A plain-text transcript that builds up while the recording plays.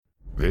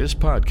This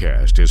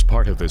podcast is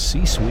part of the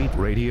C-Suite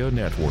Radio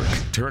Network,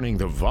 turning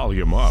the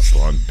volume up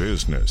on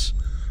business.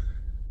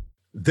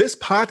 This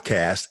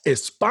podcast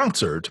is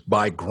sponsored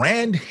by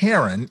Grand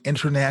Heron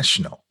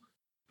International.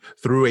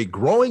 Through a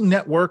growing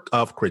network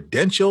of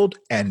credentialed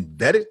and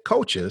vetted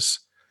coaches,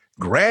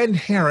 Grand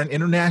Heron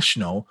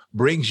International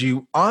brings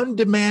you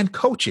on-demand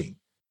coaching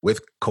with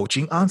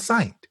Coaching on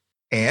Site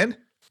and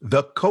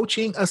the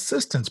Coaching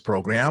Assistance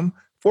Program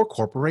for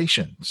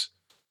corporations.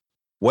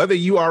 Whether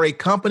you are a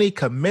company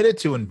committed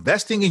to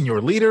investing in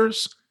your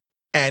leaders,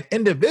 an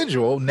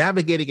individual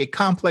navigating a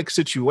complex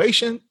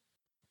situation,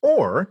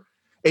 or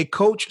a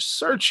coach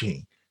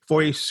searching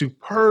for a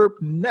superb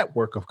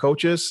network of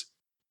coaches,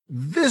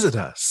 visit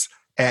us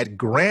at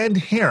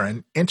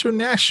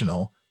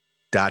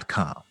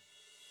grandheroninternational.com.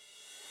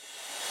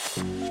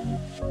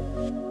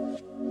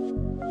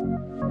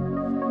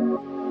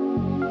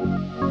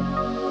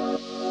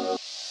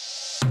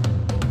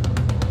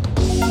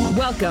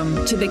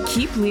 Welcome to the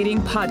Keep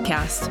Leading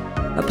Podcast,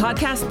 a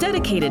podcast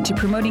dedicated to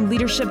promoting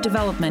leadership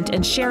development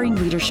and sharing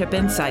leadership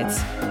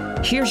insights.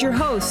 Here's your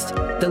host,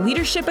 the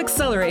Leadership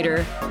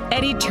Accelerator,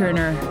 Eddie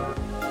Turner.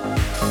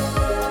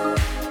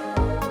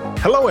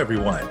 Hello,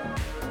 everyone.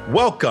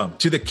 Welcome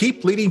to the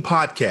Keep Leading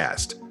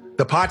Podcast,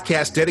 the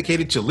podcast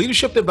dedicated to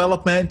leadership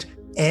development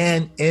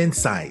and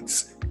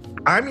insights.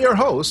 I'm your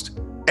host,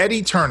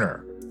 Eddie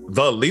Turner,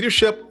 the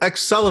Leadership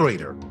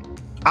Accelerator.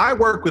 I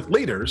work with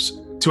leaders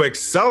to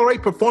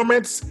accelerate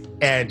performance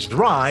and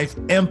drive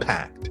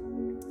impact.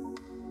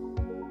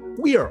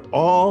 We are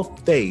all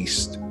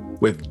faced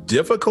with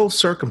difficult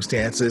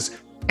circumstances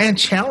and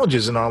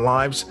challenges in our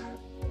lives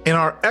in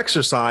our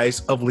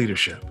exercise of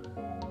leadership.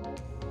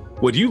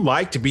 Would you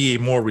like to be a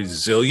more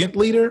resilient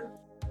leader?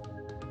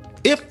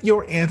 If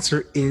your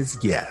answer is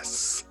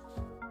yes,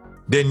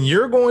 then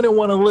you're going to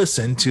want to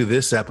listen to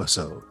this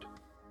episode.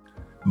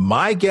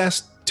 My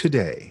guest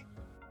today,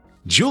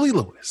 Julie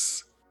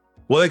Lewis,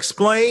 will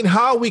explain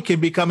how we can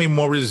become a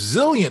more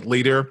resilient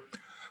leader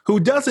who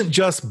doesn't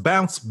just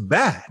bounce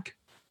back,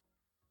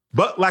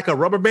 but like a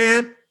rubber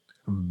band,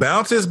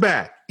 bounces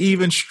back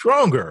even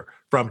stronger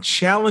from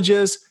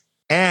challenges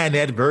and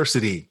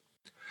adversity.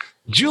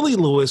 Julie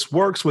Lewis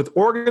works with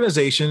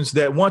organizations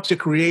that want to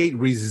create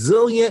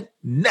resilient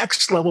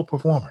next-level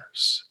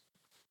performers.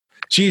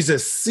 She's a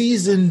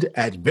seasoned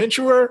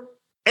adventurer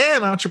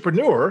and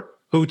entrepreneur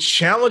who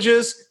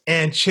challenges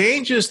and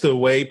changes the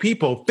way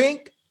people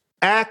think,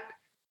 act,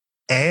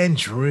 and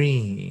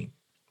dream.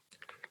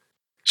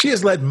 She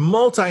has led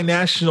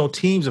multinational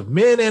teams of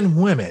men and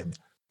women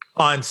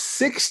on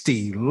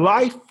 60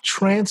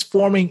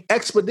 life-transforming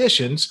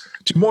expeditions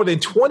to more than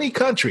 20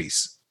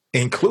 countries,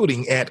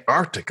 including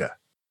Antarctica.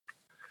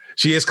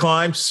 She has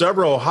climbed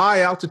several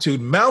high-altitude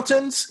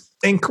mountains,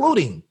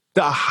 including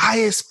the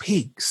highest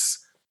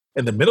peaks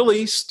in the Middle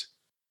East,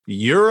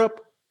 Europe,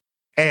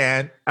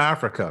 and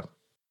Africa.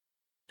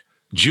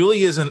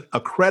 Julie is an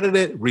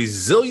accredited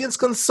resilience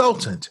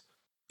consultant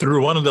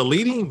through one of the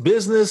leading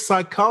business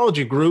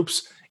psychology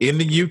groups in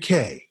the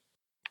UK.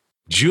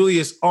 Julie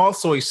is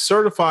also a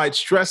certified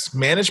stress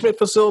management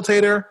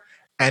facilitator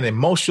and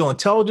emotional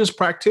intelligence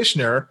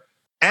practitioner,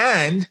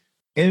 and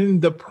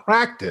in the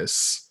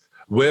practice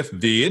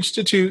with the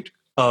Institute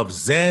of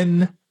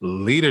Zen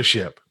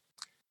Leadership.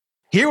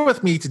 Here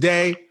with me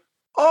today,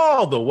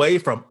 all the way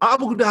from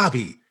Abu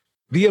Dhabi,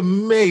 the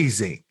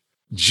amazing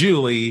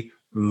Julie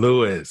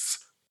Lewis.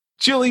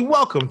 Julie,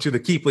 welcome to the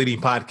Keep Leading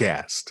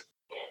Podcast.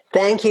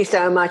 Thank you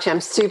so much.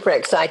 I'm super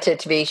excited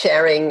to be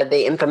sharing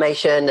the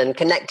information and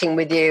connecting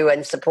with you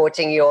and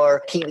supporting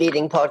your Keep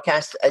Leading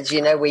podcast. As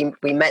you know, we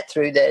met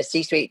through the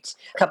C-Suite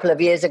a couple of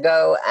years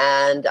ago,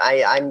 and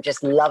I'm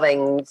just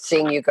loving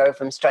seeing you go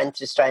from strength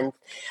to strength.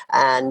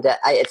 And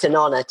it's an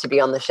honor to be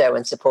on the show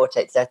and support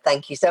it. So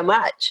thank you so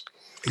much.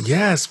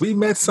 Yes, we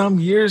met some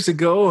years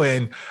ago,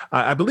 and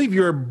I believe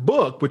your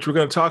book, which we're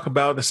going to talk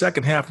about in the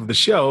second half of the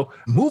show,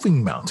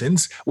 Moving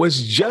Mountains,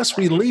 was just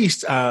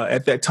released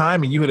at that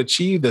time, and you had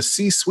achieved the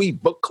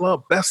C-Suite Book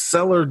Club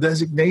bestseller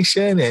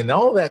designation and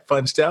all that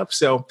fun stuff.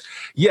 So,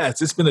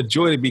 yes, it's been a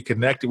joy to be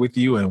connected with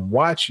you and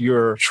watch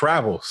your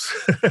travels.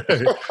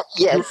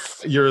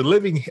 Yes. Your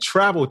living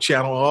travel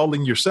channel all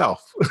in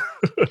yourself.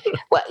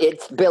 Well,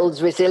 it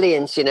builds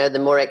resilience. You know, the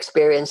more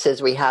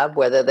experiences we have,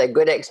 whether they're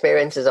good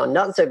experiences or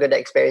not so good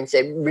experience,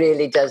 it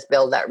really does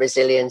build that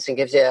resilience and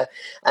gives you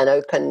an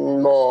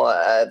open, more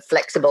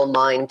flexible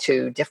mind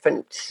to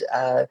different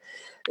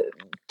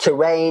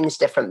terrains,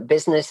 different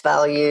business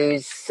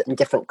values,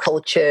 different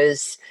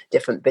cultures,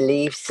 different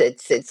beliefs.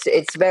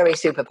 It's very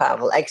super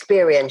powerful.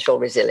 Experiential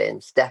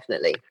resilience,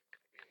 definitely.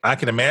 I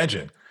can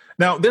imagine.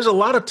 Now, there's a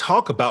lot of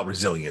talk about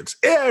resilience.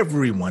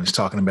 Everyone's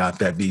talking about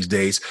that these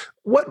days.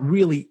 What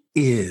really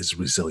is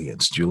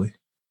resilience, Julie?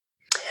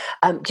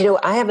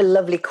 I have a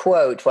lovely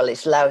quote. Well,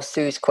 it's Lao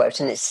Tzu's quote,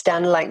 and it's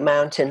stand like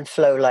mountain,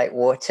 flow like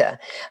water.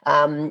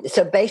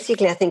 So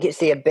basically, I think it's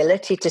the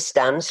ability to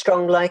stand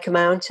strong like a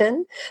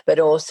mountain, but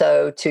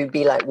also to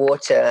be like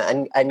water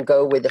and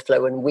go with the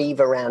flow and weave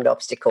around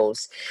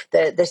obstacles.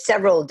 There's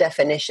several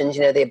definitions,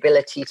 the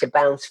ability to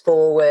bounce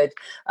forward,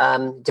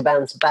 to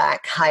bounce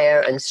back higher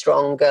and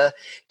stronger,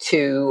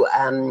 to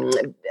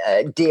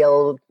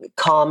deal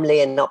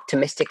calmly and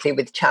optimistically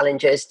with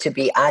challenges, to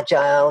be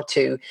agile,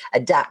 to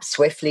adapt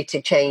swiftly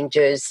to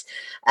changes,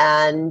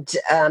 and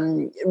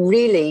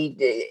really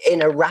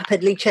in a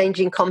rapidly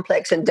changing,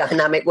 complex and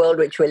dynamic world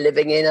which we're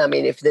living in. I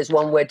mean, if there's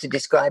one word to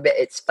describe it,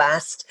 it's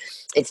fast,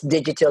 it's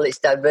digital, it's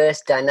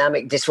diverse,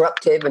 dynamic,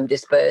 disruptive and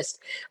dispersed,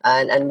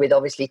 and with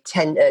obviously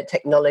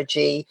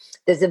technology,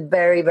 there's a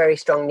very, very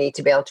strong need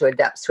to be able to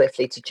adapt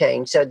swiftly to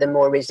change. So the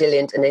more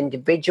resilient an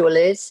individual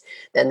is,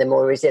 then the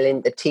more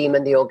resilient the team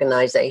and the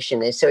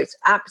organization is. So it's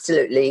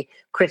absolutely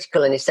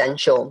critical and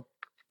essential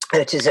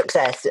to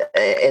success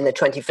in the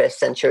 21st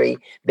century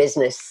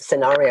business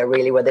scenario,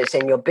 really, whether it's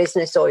in your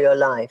business or your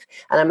life.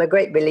 And I'm a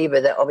great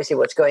believer that obviously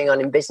what's going on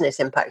in business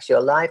impacts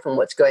your life, and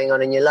what's going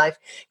on in your life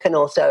can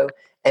also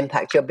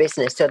impact your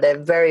business. So they're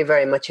very,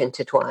 very much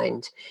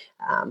intertwined.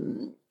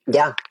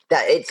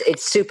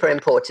 It's super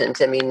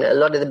important. I mean, a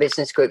lot of the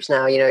business groups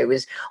now, it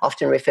was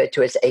often referred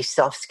to as a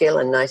soft skill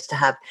and nice to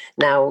have.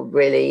 Now,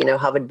 really,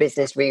 Harvard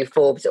Business Review,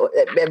 Forbes,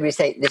 everybody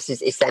say this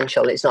is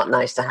essential. It's not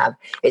nice to have.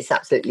 It's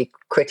absolutely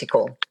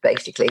critical,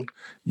 basically.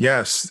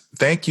 Yes.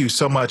 Thank you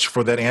so much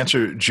for that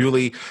answer,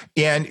 Julie.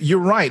 And you're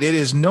right. It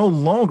is no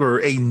longer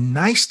a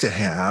nice to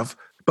have,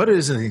 but it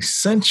is an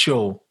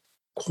essential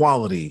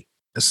quality,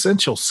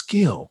 essential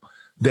skill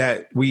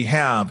that we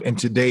have in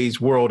today's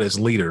world as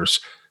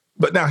leaders.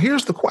 But now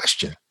here's the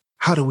question.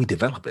 How do we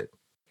develop it?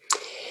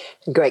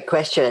 Great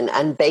question.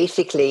 And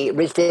basically,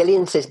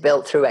 resilience is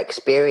built through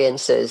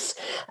experiences.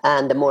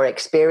 And the more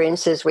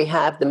experiences we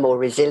have, the more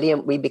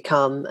resilient we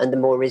become. And the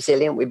more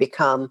resilient we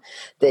become,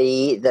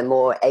 the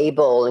more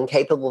able and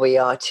capable we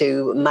are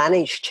to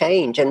manage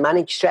change and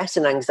manage stress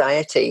and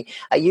anxiety.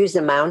 I use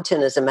the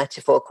mountain as a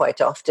metaphor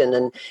quite often.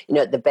 And,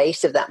 at the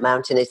base of that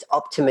mountain is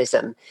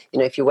optimism.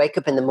 If you wake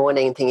up in the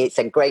morning and think it's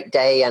a great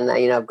day and,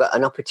 I've got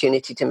an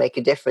opportunity to make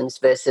a difference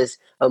versus,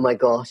 oh my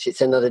gosh,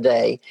 it's another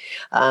day.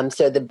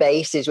 So the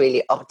base is really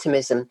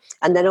optimism.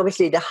 And then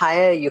obviously the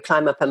higher you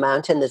climb up a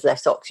mountain, there's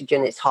less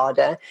oxygen, it's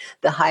harder.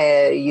 The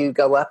higher you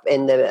go up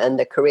in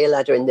the career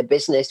ladder in the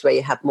business, where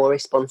you have more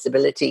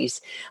responsibilities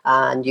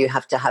and you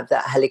have to have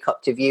that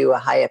helicopter view, a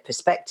higher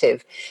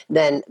perspective,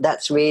 then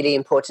that's really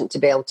important to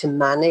be able to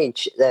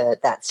manage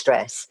that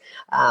stress.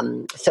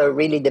 So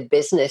really the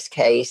business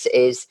case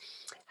is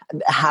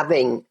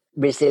having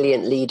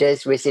resilient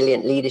leaders,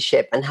 resilient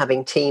leadership, and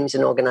having teams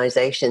and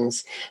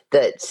organizations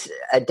that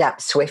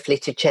adapt swiftly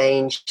to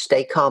change,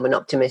 stay calm and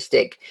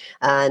optimistic,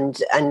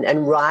 and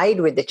ride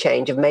with the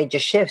change of major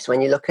shifts.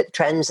 When you look at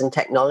trends and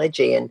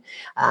technology and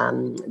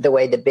the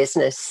way the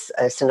business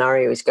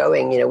scenario is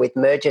going, with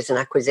mergers and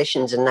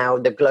acquisitions and now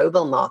the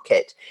global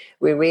market,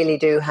 we really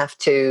do have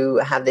to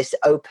have this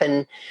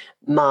open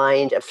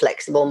mind, a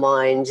flexible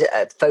mind,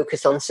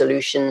 focus on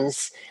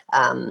solutions,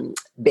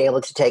 be able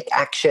to take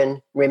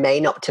action,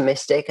 remain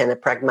optimistic and a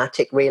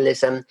pragmatic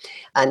realism,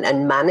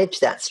 and manage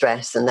that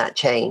stress and that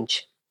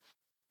change.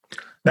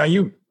 Now,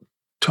 you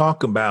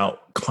talk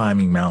about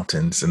climbing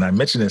mountains, and I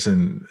mentioned this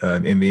in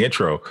the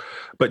intro,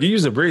 but you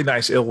use a very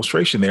nice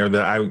illustration there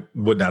that I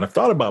would not have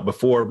thought about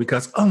before,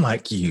 because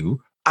unlike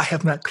you, I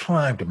have not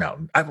climbed a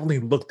mountain. I've only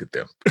looked at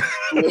them.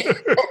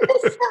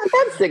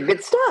 That's a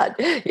good start.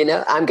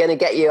 I'm going to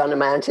get you on a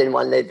mountain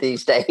one of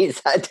these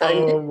days.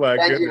 Oh my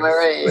goodness. You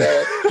worry.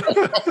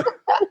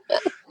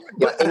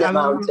 You're in a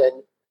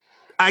mountain.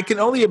 I can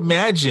only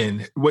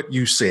imagine what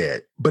you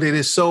said, but it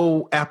is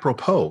so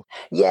apropos.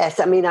 Yes.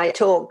 I mean, I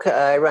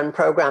run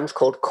programs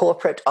called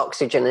Corporate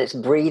Oxygen, and it's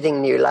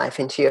breathing new life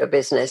into your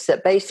business.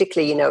 That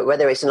basically,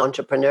 whether it's an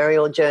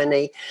entrepreneurial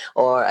journey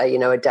or,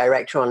 a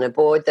director on a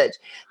board, that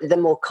the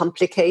more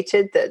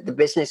complicated that the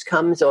business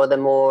comes, or the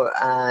more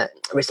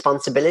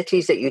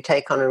responsibilities that you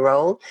take on a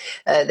role,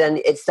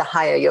 then it's the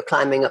higher you're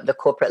climbing up the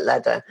corporate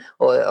ladder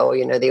or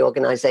the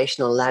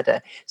organizational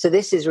ladder. So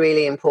this is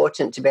really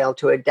important to be able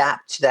to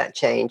adapt to that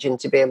change and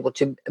to be able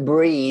to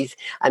breathe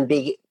and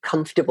be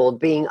comfortable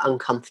being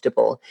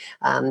uncomfortable.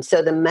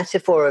 So the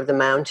metaphor of the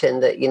mountain,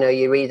 that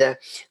you're either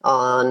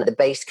on the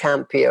base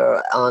camp,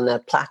 you're on a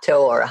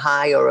plateau or a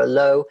high or a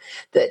low,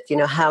 that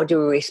how do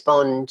we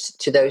respond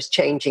to those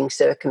changing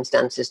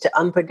circumstances, to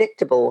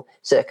unpredictable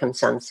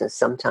circumstances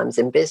sometimes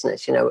in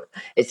business?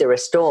 Is there a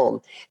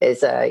storm?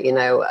 Is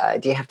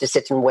do you have to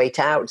sit and wait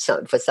out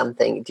for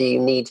something? Do you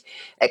need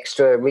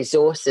extra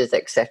resources,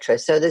 etc.?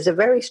 So there's a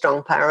very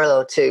strong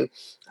parallel to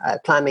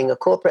climbing a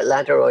corporate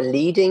ladder or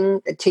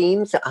leading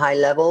teams at high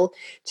level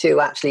to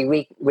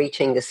actually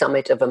reaching the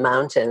summit of a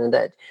mountain. And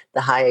that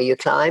the higher you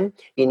climb,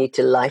 you need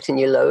to lighten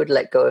your load,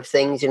 let go of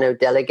things,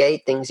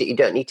 delegate things that you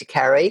don't need to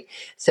carry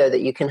so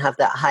that you can have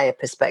that higher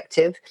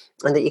perspective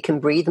and that you can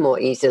breathe more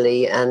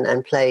easily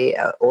and play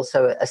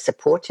also a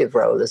supportive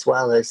role as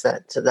well as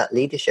that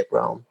leadership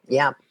role.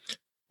 Yeah.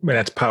 Man,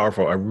 that's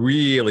powerful. I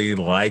really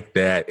like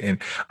that.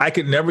 And I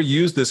could never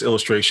use this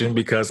illustration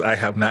because I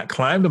have not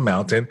climbed a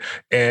mountain.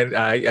 And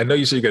I know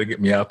you said you got to get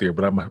me out there,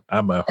 but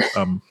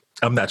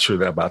I'm not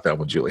sure about that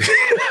one, Julie.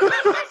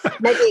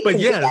 Maybe it but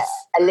could yes,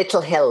 be a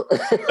little hill,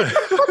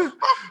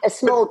 a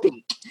small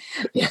peak.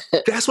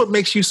 That's what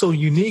makes you so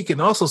unique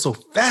and also so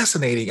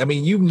fascinating. I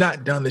mean, you've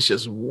not done this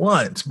just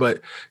once,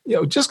 but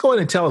just go ahead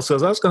and tell us. I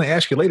was going to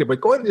ask you later, but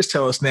go ahead and just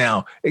tell us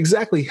now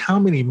exactly how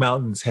many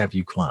mountains have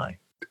you climbed?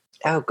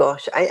 Oh,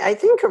 gosh, I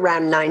think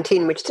around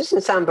 19, which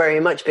doesn't sound very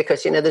much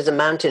because, there's a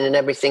mountain in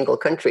every single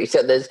country.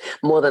 So there's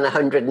more than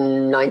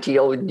 190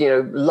 or,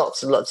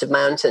 lots and lots of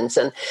mountains.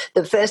 And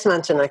the first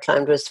mountain I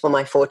climbed was for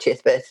my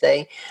 40th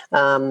birthday,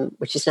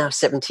 which is now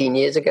 17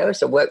 years ago.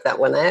 So work that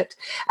one out.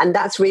 And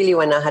that's really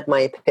when I had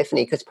my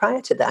epiphany, because prior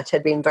to that,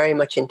 I'd been very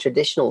much in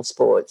traditional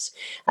sports.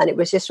 And it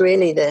was just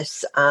really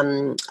this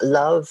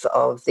love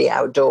of the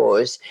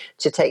outdoors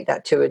to take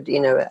that to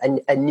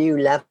a new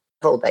level,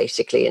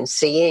 basically, and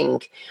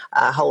seeing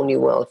a whole new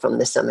world from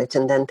the summit,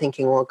 and then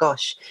thinking, well,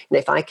 gosh,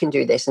 if I can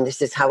do this, and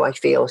this is how I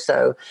feel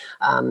so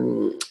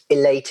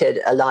elated,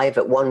 alive,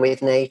 at one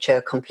with nature,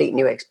 complete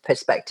new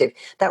perspective,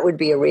 that would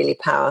be a really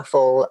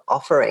powerful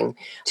offering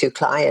to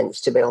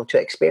clients to be able to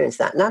experience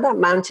that. Now, that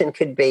mountain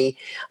could be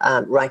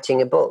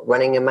writing a book,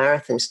 running a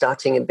marathon,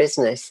 starting a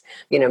business,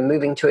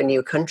 moving to a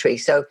new country.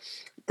 So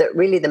that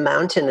really the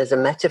mountain as a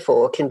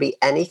metaphor can be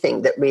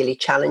anything that really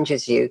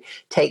challenges you,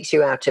 takes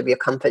you out of your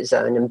comfort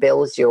zone and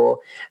builds your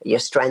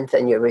strength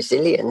and your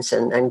resilience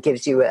and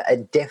gives you a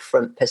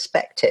different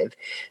perspective.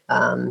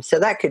 So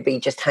that could be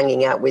just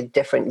hanging out with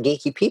different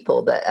geeky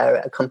people that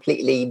are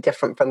completely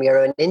different from your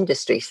own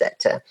industry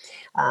sector.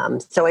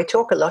 So I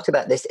talk a lot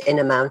about this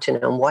inner mountain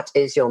and what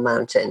is your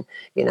mountain,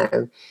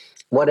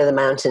 What are the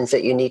mountains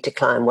that you need to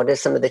climb? What are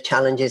some of the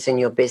challenges in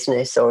your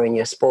business or in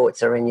your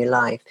sports or in your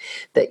life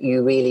that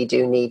you really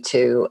do need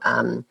to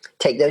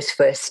take those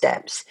first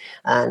steps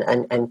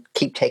and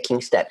keep taking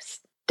steps,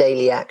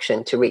 daily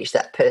action to reach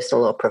that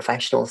personal or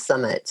professional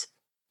summit?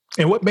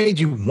 And what made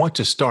you want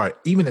to start,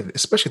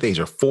 especially at the age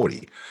of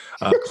 40,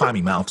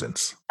 climbing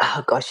mountains?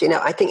 Oh, gosh,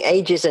 I think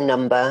age is a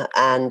number.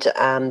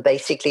 And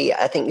basically,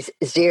 I think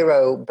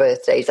 0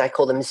 birthdays, I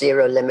call them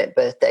zero limit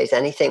birthdays,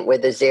 anything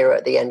with a 0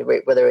 at the end of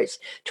it, whether it's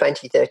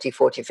 20, 30,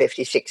 40,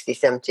 50, 60,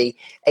 70,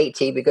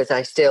 80, because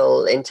I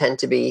still intend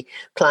to be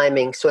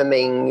climbing,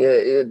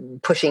 swimming,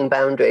 pushing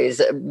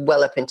boundaries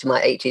well up into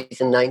my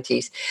 80s and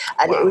 90s.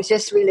 And It was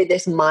just really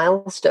this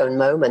milestone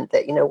moment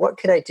that, what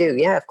could I do?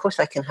 Yeah, of course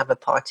I can have a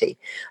party.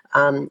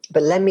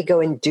 But let me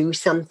go and do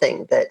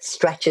something that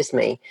stretches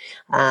me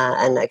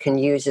and I can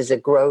use as a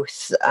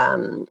growth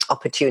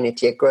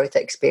opportunity, a growth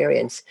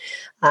experience.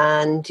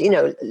 And,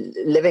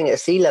 living at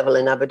sea level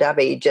in Abu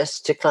Dhabi,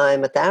 just to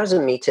climb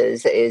 1,000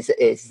 meters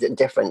is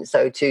different.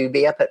 So to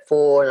be up at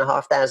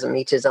 4,500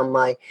 meters on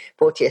my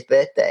 40th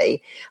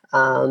birthday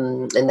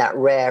in that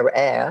rare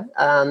air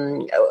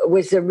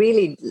was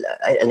really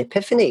an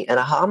epiphany, an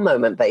aha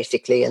moment,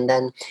 basically. And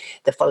then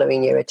the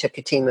following year, I took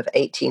a team of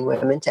 18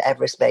 women to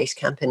Everest Base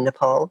Camp in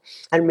Nepal.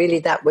 And really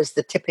that was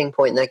the tipping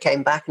point. And I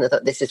came back and I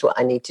thought, this is what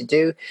I need to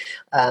do.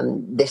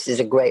 This is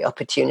a great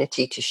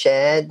opportunity to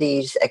share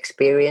these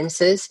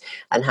experiences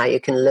and how you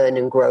can learn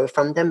and grow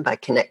from them by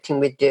connecting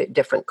with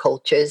different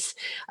cultures,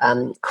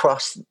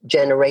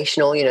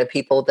 cross-generational,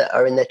 people that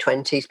are in their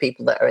 20s,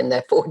 people that are in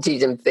their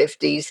 40s and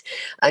 50s,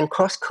 and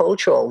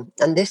cross-cultural.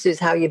 And this is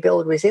how you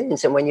build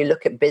resilience. And when you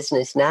look at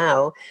business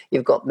now,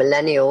 you've got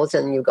millennials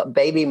and you've got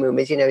baby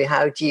boomers,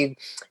 how do you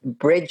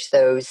bridge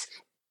those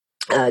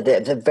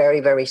the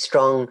very, very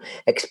strong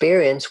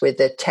experience with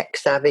the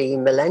tech-savvy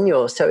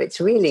millennials? So it's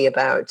really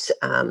about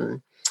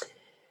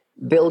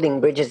building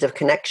bridges of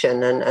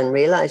connection and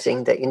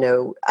realizing that,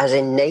 as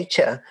in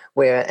nature,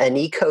 we're an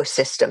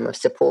ecosystem of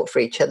support for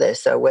each other.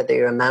 So whether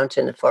you're a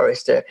mountain, a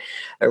forest, a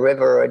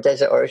river, or a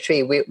desert, or a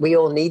tree, we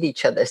all need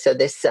each other. So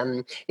this,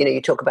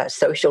 you talk about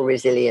social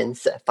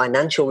resilience,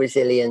 financial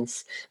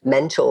resilience,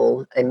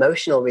 mental,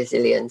 emotional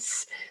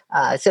resilience.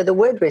 So the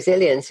word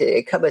resilience,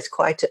 it covers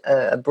quite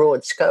a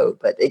broad scope,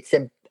 but it's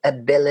a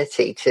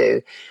ability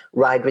to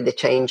ride with the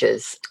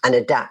changes and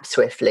adapt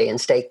swiftly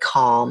and stay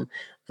calm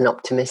and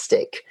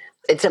optimistic.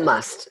 It's a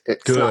must.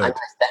 It's not a nice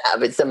to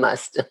have, it's a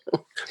must.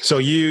 So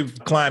you've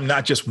climbed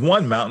not just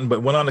one mountain,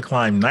 but went on to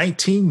climb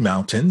 19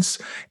 mountains.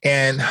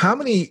 And how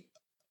many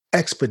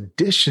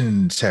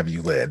expeditions have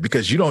you led?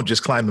 Because you don't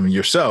just climb them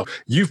yourself.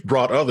 You've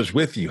brought others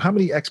with you. How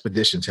many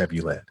expeditions have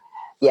you led?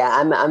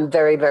 Yeah, I'm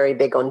very, very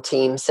big on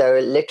teams. So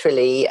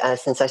literally,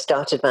 since I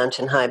started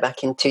Mountain High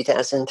back in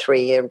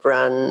 2003, I've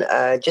run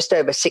just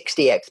over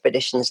 60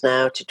 expeditions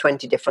now to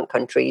 20 different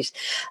countries.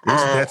 Isn't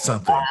that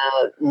something?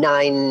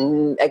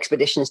 9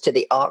 expeditions to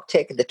the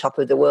Arctic, the top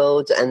of the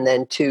world, and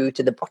then 2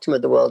 to the bottom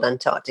of the world,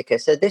 Antarctica.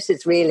 So this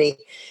is really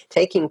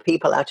taking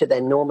people out of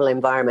their normal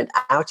environment,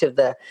 out of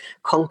the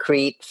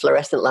concrete,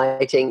 fluorescent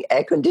lighting,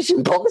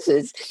 air-conditioned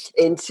boxes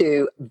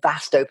into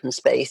vast open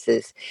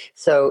spaces.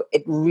 So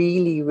it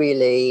really,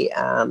 really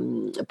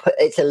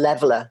it's a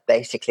leveler,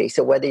 basically.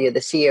 So whether you're the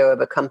CEO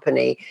of a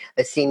company,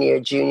 a senior,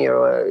 junior,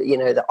 or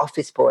the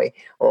office boy,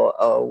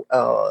 or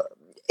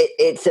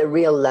it's a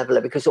real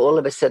leveler, because all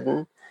of a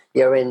sudden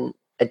you're in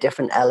a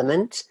different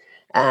element,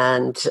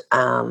 and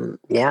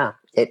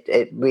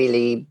it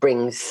really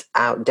brings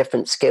out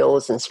different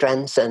skills and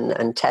strengths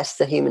and tests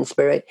the human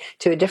spirit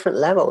to a different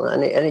level,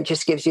 and it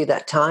just gives you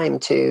that time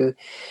to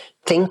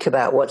think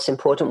about what's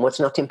important, what's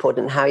not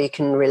important, how you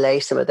can relay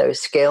some of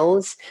those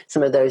skills,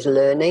 some of those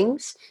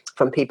learnings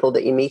from people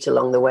that you meet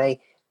along the way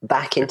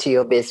back into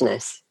your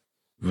business.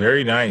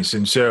 Very nice.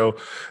 And so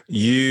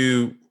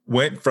you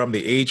went from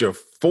the age of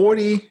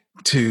 40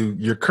 to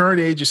your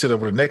current age. You said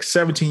over the next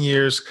 17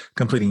 years,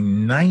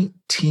 completing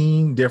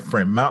 19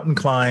 different mountain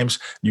climbs.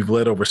 You've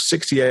led over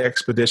 60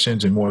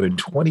 expeditions in more than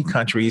 20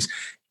 countries.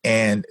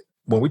 And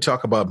when we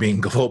talk about being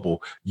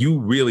global, you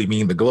really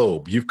mean the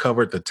globe. You've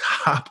covered the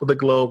top of the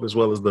globe as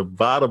well as the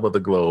bottom of the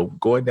globe,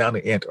 going down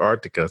to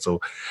Antarctica.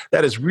 So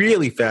that is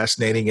really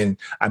fascinating. And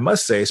I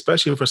must say,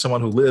 especially for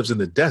someone who lives in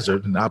the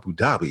desert in Abu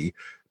Dhabi,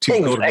 to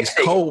go to these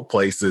cold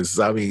places,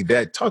 I mean,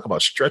 that talk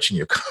about stretching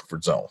your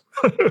comfort zone.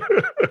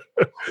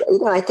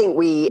 I think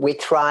we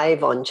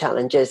thrive on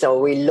challenges, or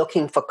we're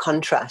looking for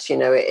contrast.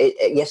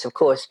 Yes, of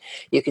course,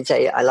 you could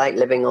say, I like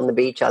living on the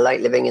beach, I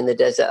like living in the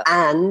desert.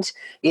 And,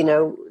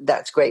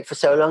 that's great for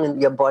so long.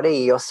 And your body,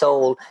 your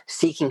soul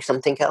seeking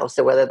something else.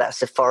 So whether that's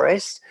the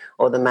forest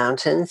or the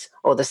mountains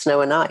or the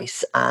snow and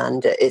ice.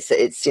 And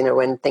it's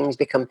when things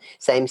become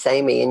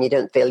samey and you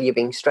don't feel you're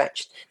being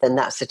stretched, then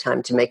that's the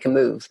time to make a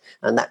move.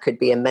 And that could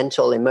be a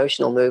mental,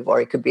 emotional move, or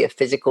it could be a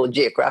physical,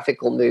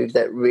 geographical move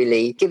that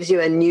really gives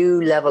you a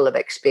new level of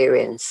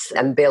experience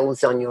and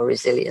builds on your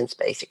resilience,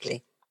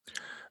 basically.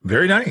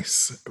 Very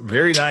nice.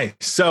 Very nice.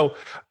 So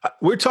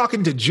we're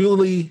talking to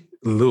Julie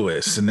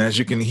Lewis. And as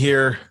you can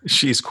hear,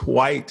 she's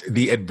quite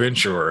the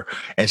adventurer.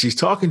 And she's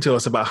talking to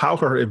us about how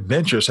her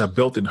adventures have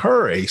built in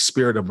her a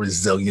spirit of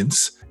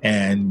resilience.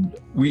 And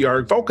we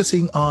are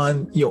focusing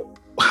on,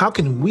 how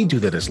can we do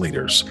that as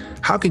leaders?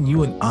 How can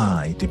you and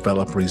I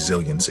develop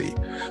resiliency?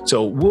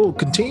 So we'll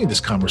continue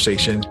this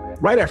conversation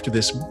right after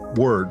this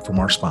word from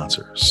our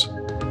sponsors.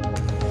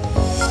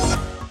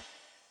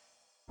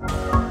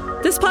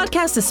 This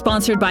podcast is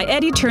sponsored by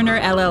Eddie Turner,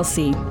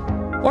 LLC.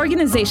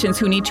 Organizations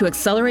who need to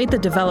accelerate the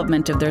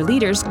development of their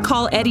leaders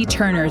call Eddie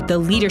Turner the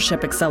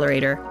Leadership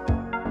Accelerator.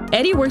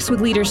 Eddie works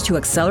with leaders to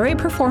accelerate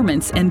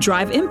performance and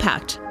drive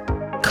impact.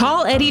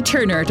 Call Eddie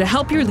Turner to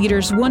help your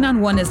leaders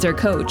one-on-one as their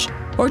coach,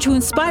 or to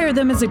inspire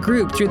them as a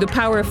group through the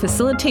power of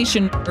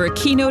facilitation or a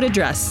keynote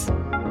address.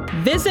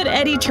 Visit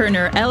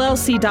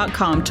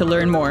EddieTurnerLLC.com to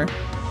learn more.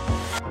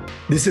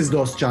 This is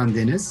Dostcan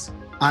Deniz.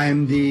 I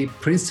am the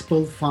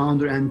principal,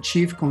 founder, and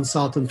chief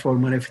consultant for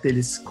Mare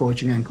Fidelis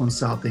Coaching and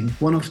Consulting,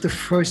 one of the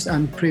first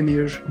and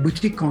premier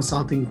boutique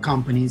consulting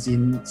companies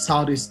in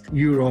Southeast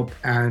Europe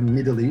and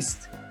Middle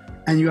East.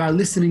 And you are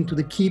listening to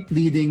the Keep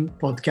Leading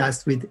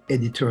podcast with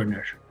Eddie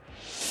Turner.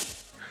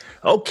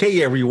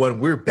 Okay, everyone,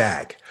 we're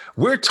back.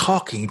 We're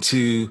talking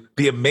to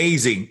the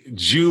amazing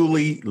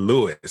Julie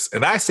Lewis.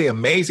 And I say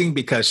amazing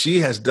because she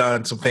has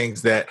done some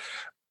things that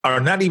are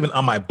not even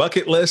on my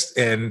bucket list,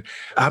 and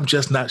I'm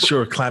just not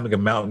sure climbing a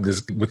mountain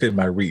is within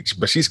my reach.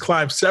 But she's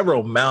climbed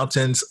several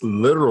mountains,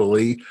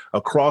 literally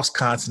across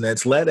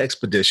continents, led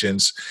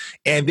expeditions,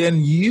 and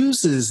then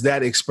uses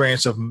that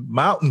experience of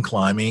mountain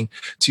climbing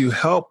to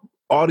help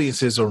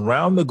audiences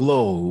around the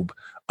globe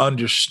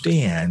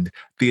understand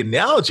the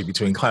analogy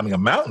between climbing a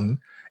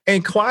mountain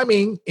and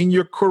climbing in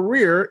your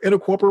career in a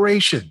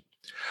corporation.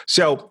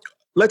 So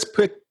let's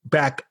pick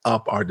back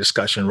up our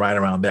discussion right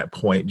around that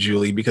point,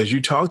 Julie, because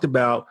you talked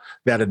about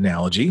that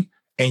analogy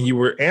and you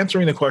were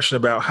answering the question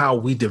about how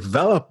we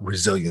develop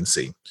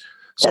resiliency.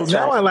 So That's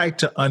now right. I'd like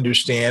to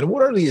understand,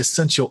 what are the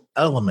essential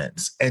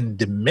elements and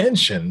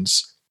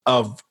dimensions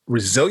of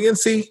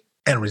resiliency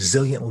and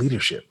resilient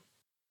leadership?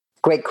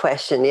 Great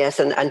question. Yes.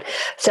 And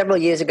several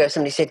years ago,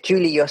 somebody said,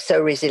 Julie, you're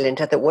so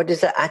resilient. I thought, what does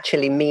that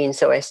actually mean?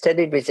 So I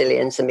studied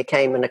resilience and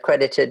became an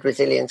accredited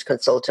resilience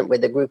consultant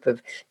with a group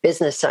of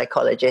business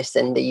psychologists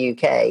in the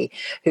UK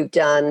who've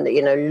done,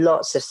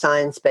 lots of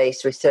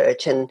science-based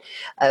research and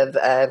have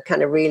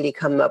kind of really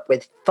come up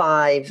with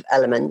 5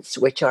 elements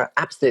which are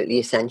absolutely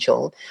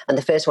essential. And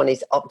the first one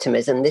is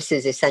optimism. This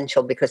is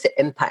essential because it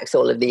impacts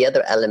all of the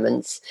other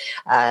elements.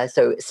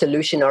 So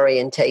solution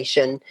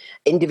orientation,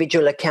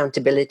 individual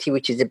accountability,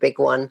 which is a big big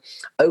one,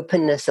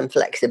 openness and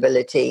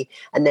flexibility,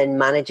 and then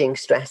managing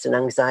stress and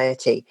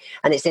anxiety.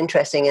 And it's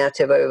interesting, out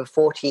of over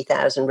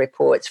 40,000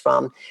 reports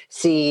from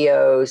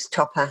CEOs,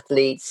 top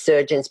athletes,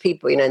 surgeons,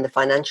 people, in the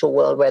financial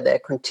world where they're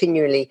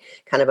continually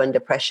kind of under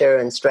pressure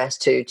and stress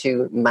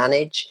to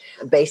manage,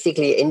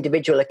 basically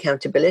individual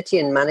accountability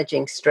and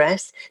managing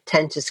stress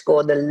tend to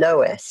score the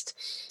lowest.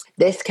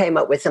 This came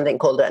up with something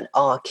called an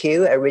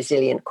RQ, a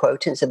resilient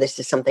quotient. So this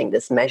is something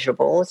that's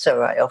measurable.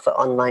 So I offer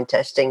online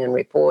testing and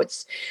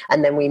reports,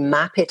 and then we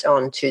map it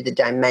onto the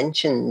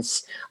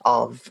dimensions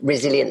of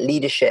resilient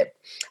leadership.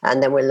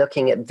 And then we're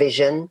looking at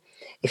vision,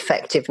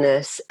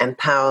 effectiveness,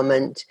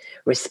 empowerment,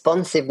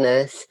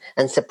 responsiveness,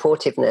 and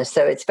supportiveness.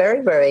 So it's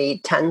very,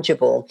 very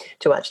tangible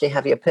to actually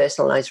have your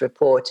personalized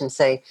report and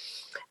say,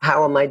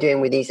 how am I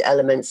doing with these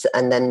elements?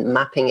 And then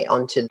mapping it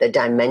onto the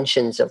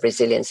dimensions of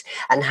resilience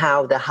and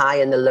how the high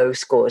and the low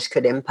scores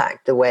could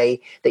impact the way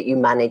that you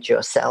manage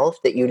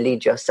yourself, that you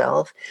lead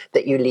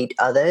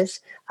others,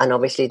 and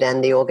obviously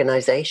then the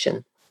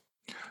organization.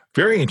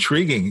 Very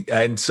intriguing.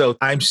 And so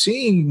I'm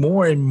seeing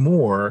more and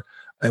more,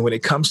 and when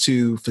it comes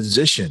to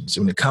physicians,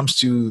 when it comes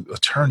to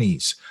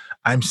attorneys,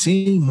 I'm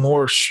seeing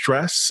more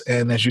stress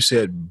and, as you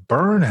said,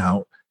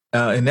 burnout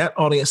in that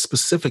audience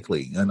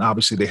specifically. And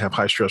obviously they have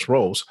high stress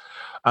roles.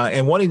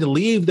 And wanting to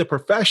leave the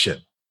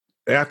profession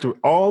after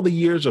all the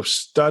years of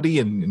study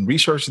and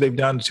research they've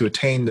done to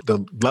attain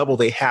the level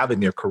they have in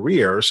their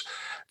careers,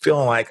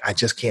 feeling like, I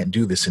just can't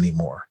do this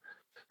anymore.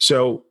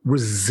 So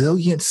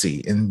resiliency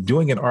in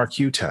doing an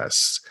RQ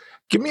test,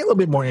 give me a little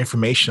bit more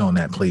information on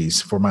that,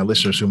 please, for my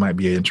listeners who might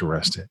be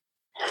interested.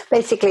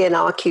 Basically, an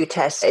RQ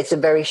test, it's a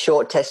very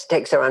short test. It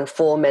takes around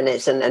 4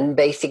 minutes. And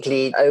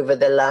basically, over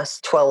the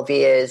last 12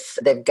 years,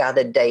 they've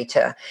gathered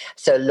data.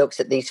 So it looks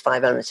at these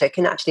 5 elements. So it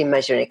can actually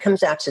measure, and it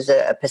comes out as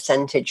a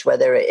percentage,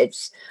 whether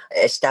it's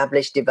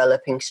established,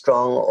 developing,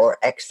 strong, or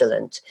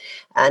excellent.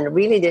 And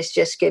really, this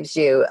just gives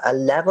you a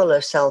level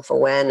of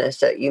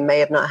self-awareness that you may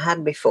have not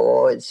had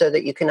before, so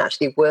that you can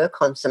actually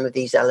work on some of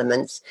these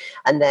elements.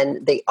 And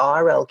then the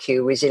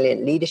RLQ,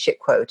 Resilient Leadership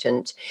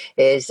Quotient,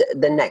 is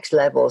the next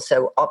level.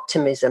 So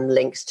optimism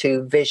links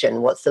to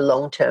vision. What's the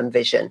long-term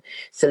vision?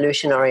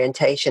 Solution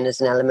orientation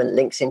as an element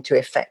links into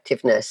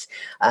effectiveness,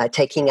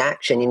 taking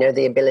action,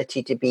 the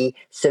ability to be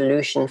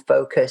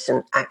solution-focused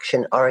and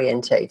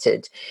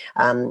action-orientated.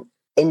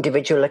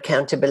 Individual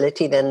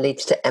accountability then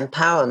leads to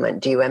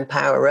empowerment. Do you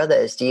empower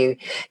others? Do you,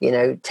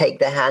 take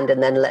their hand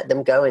and then let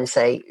them go and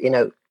say,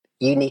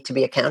 you need to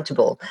be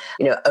accountable.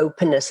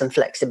 Openness and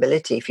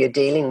flexibility. If you're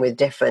dealing with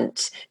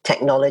different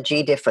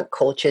technology, different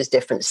cultures,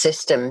 different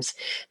systems,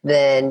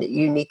 then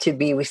you need to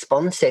be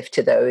responsive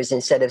to those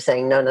instead of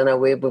saying, no,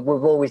 we've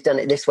always done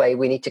it this way.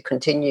 We need to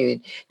continue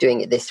doing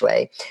it this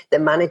way. The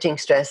managing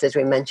stress, as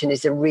we mentioned,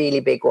 is a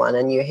really big one.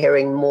 And you're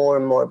hearing more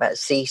and more about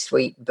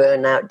C-suite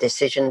burnout,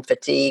 decision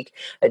fatigue,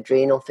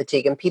 adrenal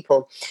fatigue, and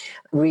people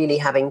really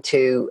having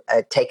to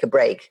take a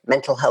break,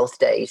 mental health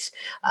days,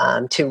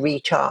 to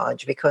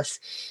recharge, because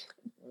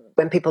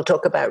when people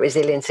talk about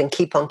resilience and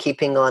keep on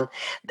keeping on,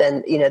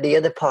 then, the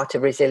other part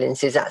of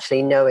resilience is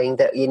actually knowing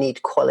that you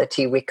need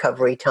quality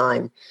recovery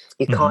time.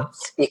 You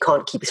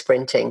can't keep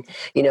sprinting.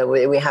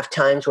 We have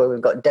times where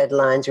we've got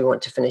deadlines. We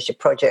want to finish a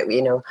project,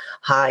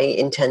 high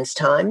intense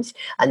times.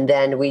 And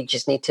then we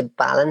just need to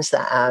balance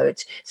that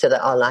out so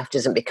that our life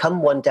doesn't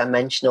become one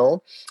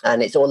dimensional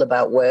and it's all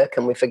about work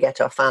and we forget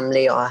our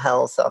family, our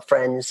health, our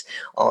friends,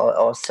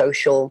 our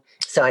social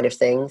side of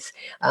things.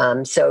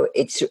 So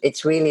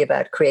it's really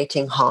about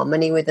creating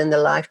harmony within the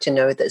life, to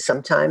know that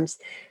sometimes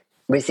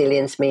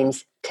resilience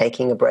means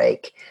taking a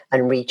break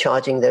and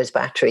recharging those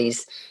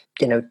batteries,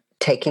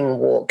 taking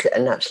walks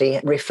and actually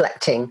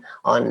reflecting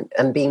on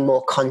and being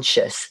more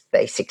conscious,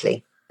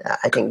 basically.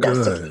 I think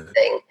that's the key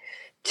thing,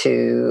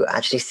 to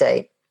actually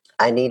say,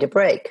 I need a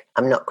break.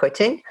 I'm not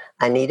quitting.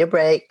 I need a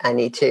break. I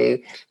need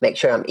to make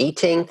sure I'm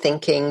eating,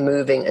 thinking,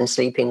 moving, and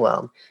sleeping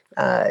well.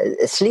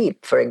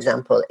 Sleep, for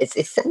example, it's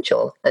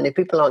essential. And if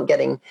people aren't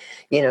getting,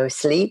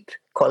 sleep,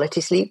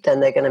 quality sleep, then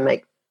they're going to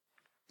make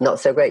not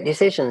so great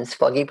decisions,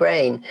 foggy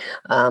brain,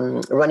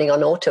 running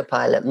on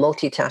autopilot,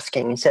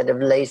 multitasking instead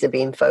of laser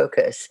beam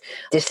focus.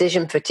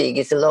 Decision fatigue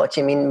is a lot.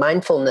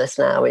 Mindfulness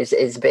now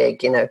is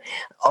big,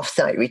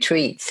 offsite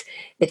retreats.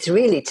 It's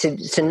really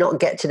to not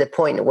get to the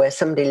point where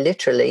somebody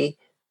literally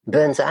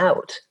burns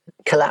out,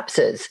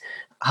 collapses,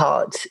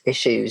 heart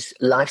issues,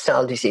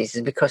 lifestyle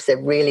diseases, because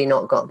they've really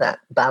not got that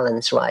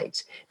balance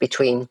right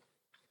between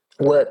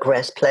work,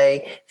 rest,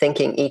 play,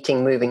 thinking,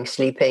 eating, moving,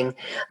 sleeping,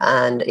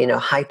 and,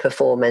 high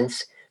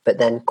performance, but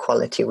then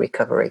quality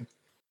recovery.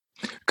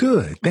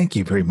 Good. Thank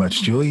you very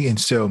much, Julie. And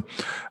so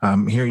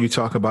here you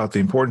talk about the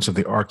importance of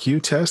the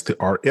RQ test, the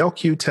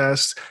RLQ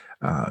test,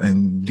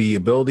 and the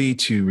ability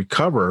to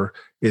recover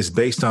is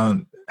based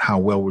on how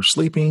well we're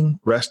sleeping,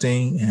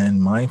 resting,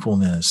 and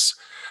mindfulness.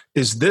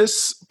 Is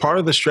this part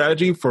of the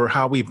strategy for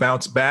how we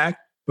bounce back,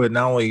 but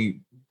not only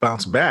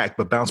bounce back,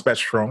 but bounce back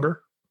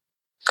stronger?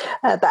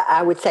 But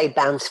I would say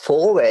bounce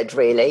forward,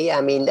 really.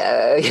 I mean,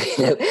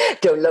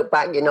 don't look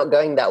back, you're not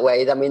going that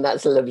way. I mean,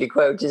 that's a lovely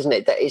quote, isn't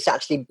it? That it's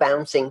actually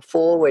bouncing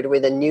forward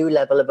with a new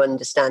level of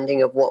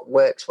understanding of what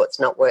works, what's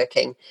not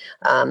working.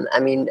 I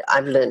mean,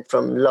 I've learned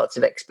from lots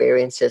of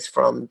experiences,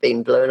 from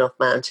being blown off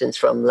mountains,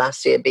 from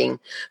last year being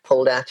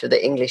pulled out of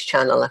the English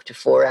Channel after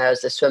 4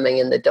 hours of swimming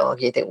in the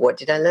dark. You think, what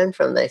did I learn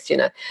from this?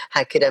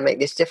 How could I make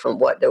this different?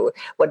 What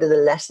are the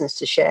lessons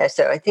to share?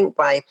 So I think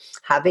by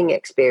having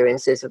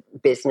experiences of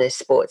business,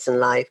 sports, and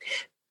life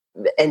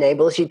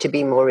enables you to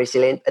be more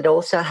resilient, but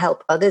also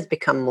help others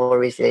become more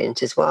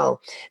resilient as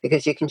well,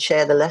 because you can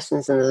share the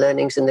lessons and the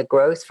learnings and the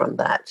growth from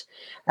that,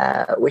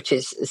 which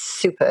is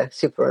super,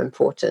 super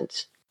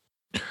important.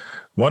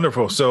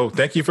 Wonderful. So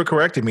thank you for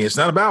correcting me. It's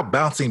not about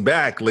bouncing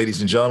back,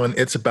 ladies and gentlemen.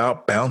 It's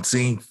about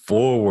bouncing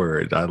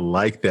forward. I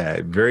like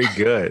that. Very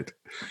good.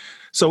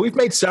 So we've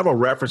made several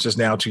references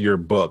now to your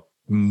book,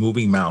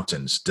 Moving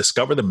Mountains,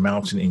 Discover the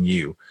Mountain in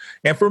You.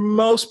 And for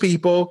most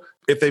people,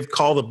 if they've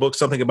called the book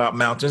something about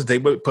mountains, they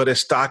would put a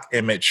stock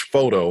image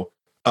photo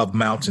of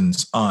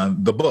mountains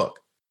on the book.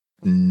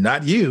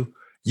 Not you.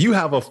 You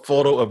have a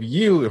photo of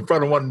you in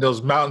front of one of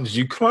those mountains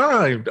you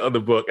climbed on the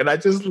book. And I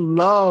just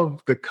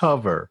love the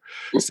cover.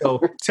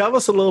 So tell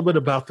us a little bit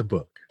about the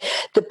book.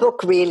 The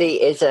book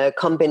really is a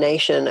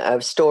combination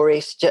of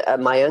stories,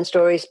 my own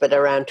stories, but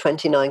around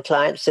 29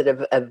 clients that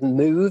have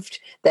moved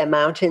their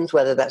mountains,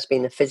 whether that's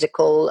been a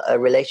physical, a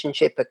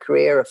relationship, a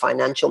career, a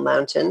financial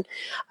mountain.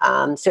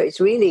 So it's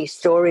really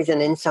stories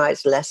and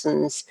insights,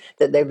 lessons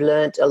that they've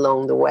learned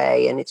along the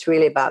way. And it's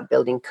really about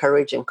building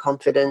courage and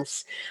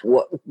confidence.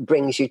 What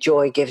brings you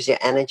joy, gives you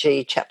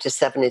energy. Chapter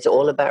 7 is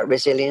all about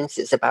resilience.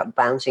 It's about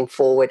bouncing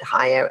forward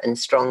higher and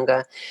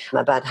stronger,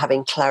 about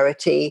having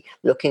clarity,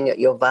 looking at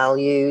your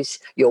values,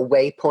 your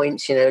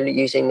waypoints,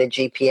 using the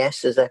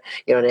GPS as an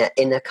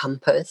inner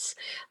compass,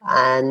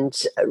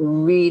 and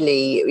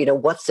really,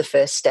 what's the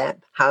first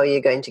step? How are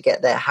you going to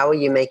get there? How are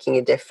you making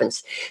a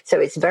difference? So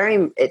it's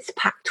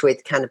packed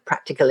with kind of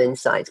practical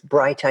insights,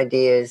 bright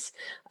ideas,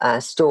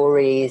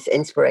 stories,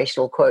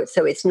 inspirational quotes.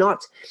 So it's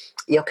not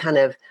your kind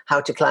of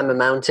how to climb a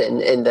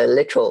mountain in the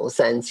literal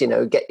sense,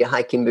 get your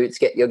hiking boots,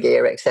 get your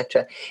gear,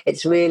 etc.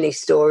 It's really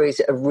stories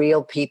of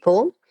real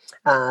people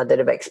that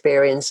have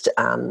experienced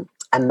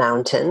a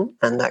mountain,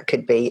 and that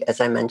could be,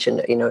 as I mentioned,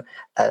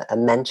 a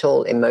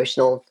mental,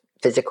 emotional,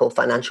 physical,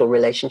 financial,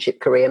 relationship,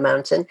 career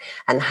mountain,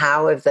 and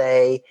how have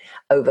they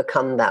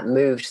overcome that,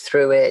 moved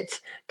through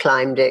it,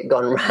 climbed it,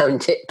 gone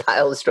around it,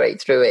 piled straight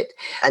through it,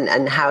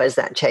 and how has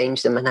that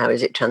changed them and how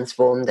has it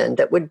transformed them?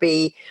 That would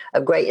be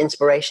a great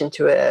inspiration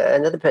to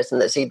another person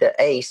that's either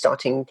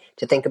starting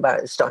to think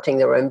about starting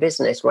their own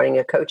business, running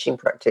a coaching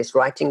practice,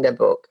 writing their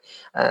book,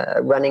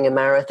 running a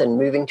marathon,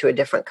 moving to a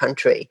different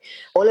country.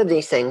 All of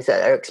these things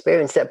that are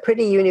experienced are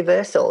pretty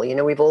universal.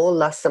 We've all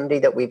lost somebody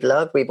that we've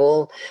loved. We've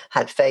all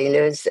had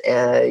failures,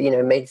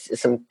 made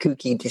some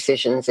kooky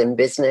decisions in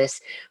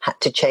business, had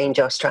to change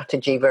our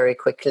strategy very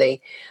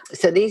quickly.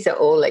 So these are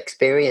all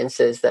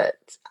experiences that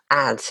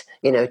add,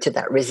 to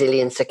that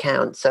resilience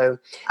account. So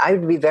I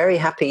would be very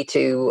happy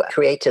to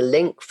create a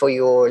link for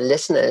your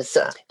listeners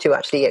to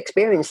actually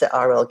experience the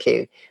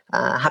RLQ.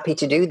 Happy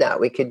to do that.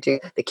 We could do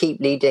the Keep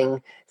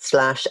Leading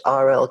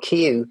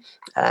 /RLQ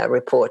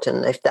report.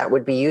 And if that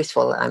would be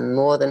useful, I'm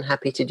more than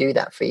happy to do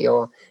that for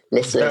your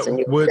listeners and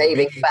your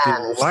raving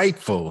fans.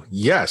 Delightful.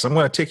 Yes, I'm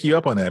going to take you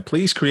up on that.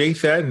 Please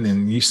create that and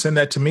then you send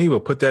that to me. We'll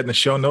put that in the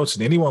show notes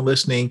and anyone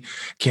listening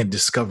can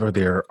discover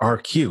their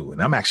RQ.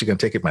 And I'm actually going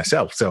to take it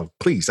myself. So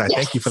please, I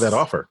thank you for that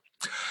offer.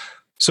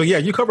 So yeah,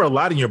 you cover a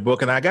lot in your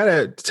book, and I got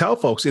to tell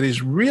folks, it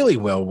is really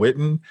well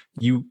written.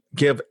 You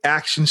give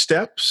action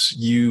steps.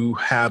 You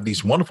have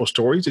these wonderful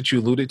stories that you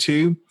alluded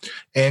to,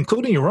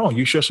 including your own.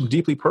 You share some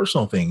deeply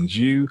personal things.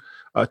 You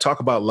talk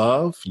about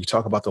love. You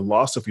talk about the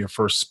loss of your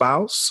first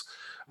spouse.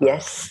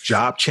 Yes.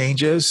 Job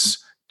changes,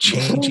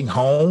 changing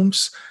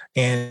homes,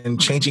 and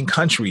changing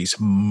countries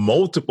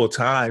multiple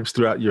times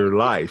throughout your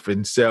life.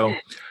 And so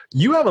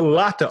you have a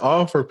lot to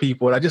offer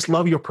people, and I just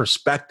love your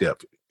perspective.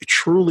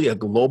 Truly a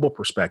global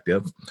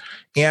perspective.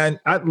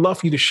 And I'd love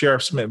for you to share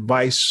some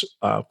advice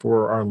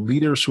for our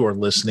leaders who are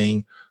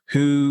listening,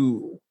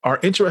 who are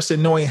interested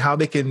in knowing how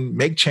they can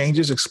make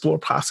changes, explore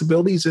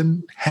possibilities,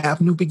 and have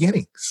new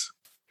beginnings.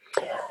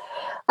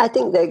 I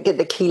think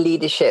the key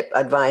leadership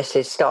advice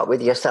is start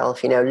with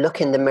yourself. Look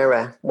in the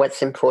mirror.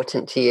 What's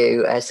important to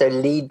you? So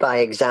lead by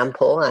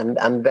example.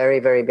 I'm very,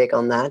 very big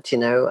on that.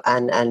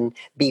 And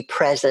be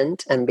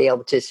present and be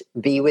able to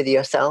be with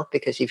yourself.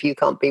 Because if you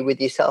can't be with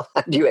yourself,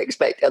 how do you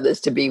expect others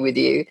to be with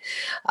you?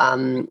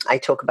 I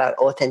talk about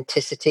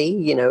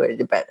authenticity.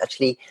 About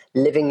actually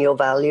living your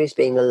values,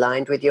 being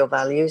aligned with your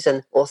values,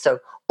 and also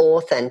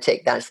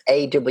authentic. That's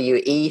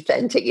AWE,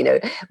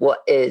 authentic.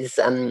 What is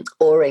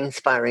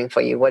awe-inspiring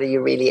for you? What are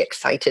you really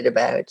excited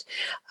about?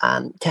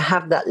 To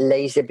have that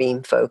laser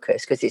beam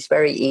focus, because it's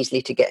very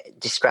easy to get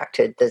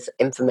distracted. There's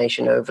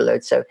information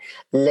overload. So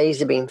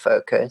laser beam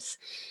focus,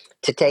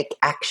 to take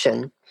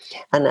action,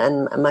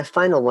 And my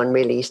final one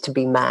really is to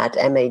be mad,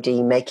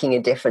 M-A-D, making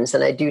a difference.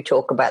 And I do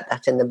talk about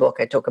that in the book.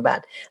 I talk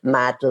about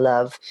mad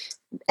love,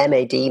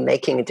 M-A-D,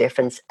 making a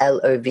difference,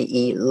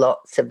 L-O-V-E,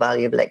 lots of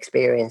valuable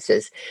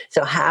experiences.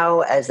 So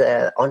how, as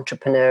an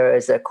entrepreneur,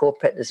 as a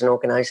corporate, as an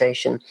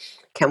organization,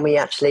 can we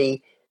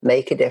actually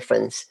make a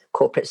difference?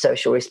 Corporate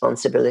social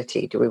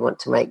responsibility. Do we want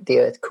to make the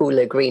earth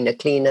cooler, greener,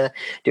 cleaner?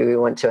 Do we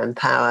want to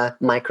empower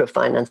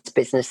microfinance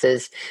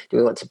businesses? Do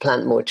we want to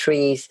plant more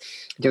trees?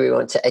 Do we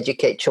want to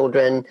educate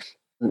children?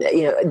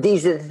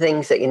 These are the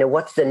things that,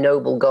 what's the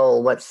noble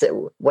goal? What's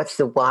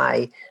the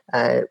why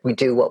we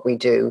do what we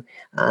do,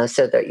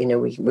 so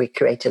that, we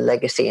create a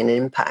legacy and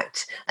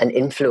impact and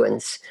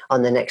influence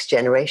on the next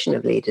generation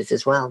of leaders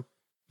as well.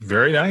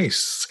 Very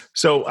nice.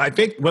 So I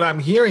think what I'm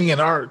hearing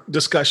in our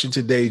discussion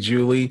today,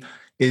 Julie,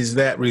 is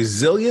that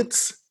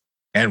resilience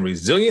and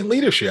resilient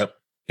leadership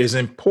is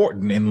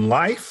important in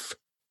life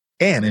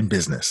and in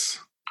business.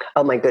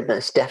 Oh, my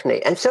goodness,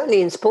 definitely. And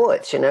certainly in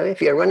sports,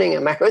 if you're running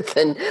a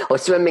marathon or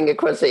swimming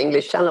across the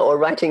English Channel or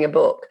writing a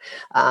book,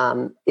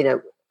 whether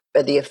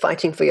you're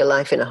fighting for your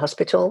life in a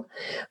hospital,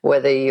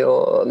 whether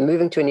you're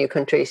moving to a new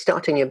country,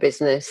 starting your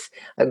business,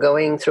 or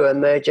going through a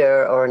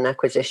merger or an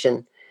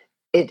acquisition,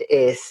 it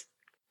is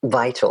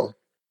vital.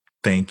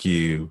 Thank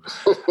you.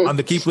 On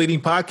the Keep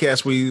Leading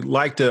podcast, we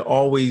like to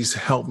always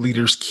help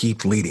leaders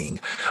keep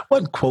leading.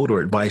 What quote or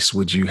advice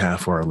would you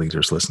have for our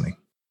leaders listening?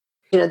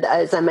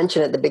 As I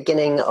mentioned at the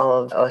beginning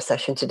of our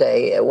session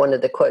today, one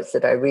of the quotes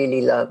that I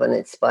really love, and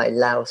it's by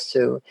Lao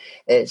Tzu,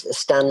 is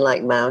stand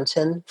like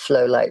mountain,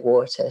 flow like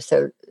water.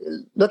 So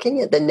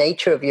looking at the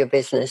nature of your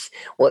business,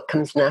 what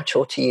comes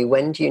natural to you,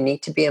 when do you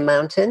need to be a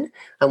mountain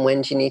and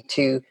when do you need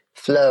to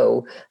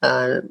flow?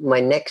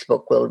 My next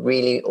book will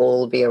really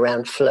all be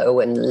around flow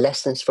and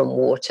lessons from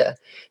water.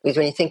 Because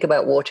when you think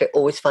about water, it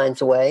always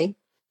finds a way.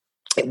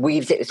 It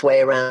weaves its way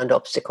around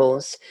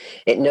obstacles.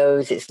 It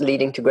knows it's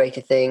leading to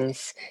greater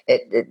things.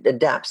 It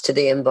adapts to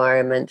the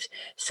environment.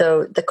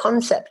 So the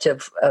concept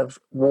of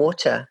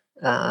water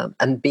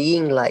and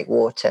being like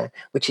water,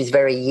 which is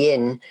very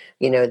yin,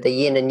 the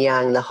yin and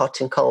yang, the hot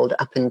and cold,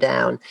 up and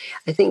down.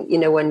 I think,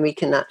 when we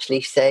can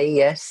actually say,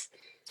 yes,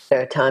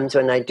 there are times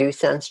when I do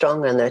sound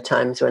strong and there are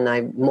times when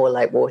I'm more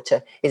like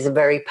water, is a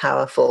very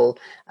powerful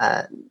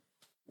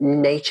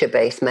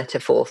nature-based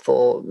metaphor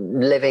for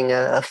living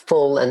a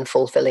full and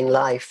fulfilling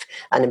life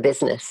and a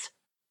business.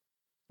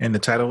 And the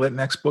title of that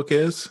next book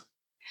is?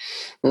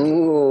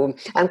 I'm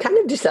kind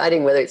of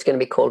deciding whether it's going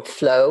to be called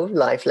Flow,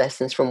 Life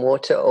Lessons from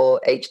Water,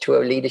 or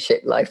H2O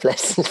Leadership, Life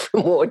Lessons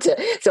from Water.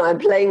 So I'm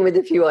playing with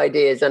a few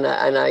ideas, and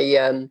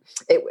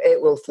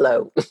it will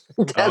flow.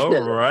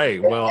 All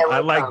right. Well, I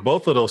like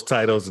both of those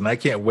titles, and I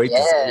can't wait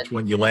to see which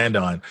one you land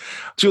on.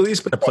 Julie, it's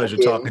been a pleasure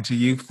talking to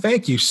you.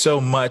 Thank you so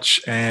much,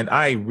 and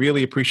I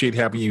really appreciate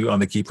having you on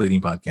the Keep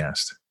Leading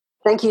podcast.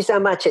 Thank you so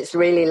much. It's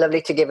really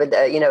lovely to give,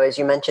 as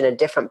you mentioned, a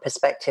different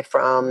perspective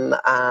from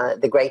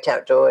the great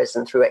outdoors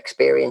and through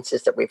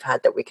experiences that we've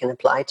had that we can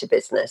apply to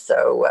business.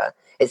 So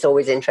it's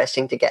always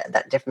interesting to get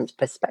that different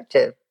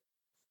perspective.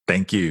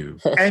 Thank you.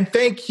 And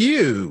thank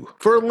you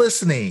for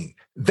listening.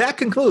 That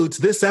concludes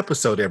this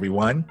episode,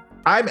 everyone.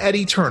 I'm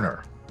Eddie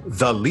Turner,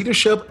 the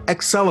Leadership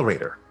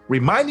Accelerator,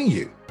 reminding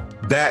you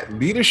that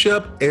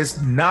leadership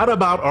is not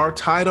about our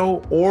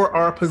title or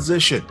our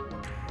position.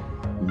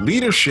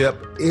 Leadership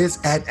is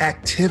an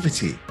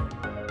activity.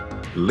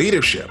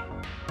 Leadership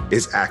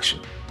is action.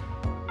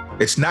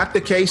 It's not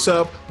the case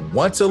of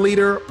once a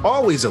leader,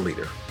 always a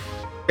leader.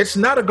 It's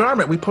not a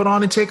garment we put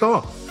on and take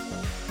off.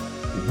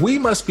 We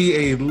must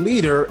be a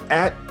leader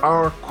at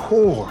our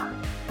core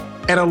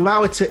and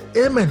allow it to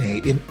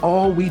emanate in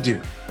all we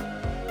do.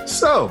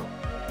 So,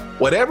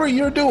 whatever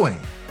you're doing,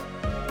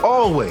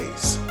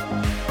 always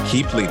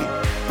keep leading.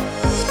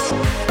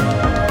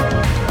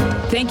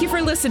 Thank you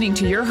for listening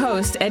to your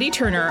host, Eddie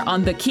Turner,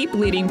 on the Keep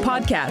Leading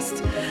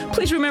podcast.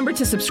 Please remember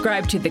to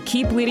subscribe to the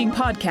Keep Leading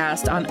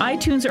podcast on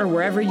iTunes or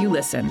wherever you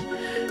listen.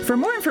 For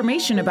more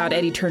information about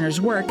Eddie Turner's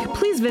work,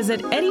 please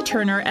visit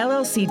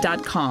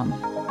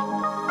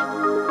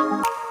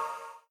eddieturnerllc.com.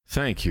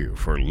 Thank you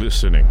for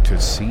listening to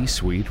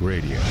C-Suite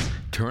Radio,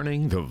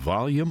 turning the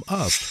volume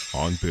up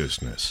on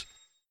business.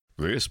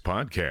 This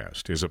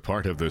podcast is a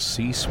part of the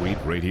C-Suite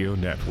Radio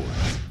Network.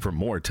 For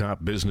more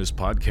top business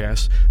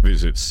podcasts,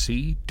 visit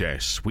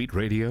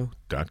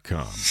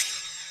c-suiteradio.com.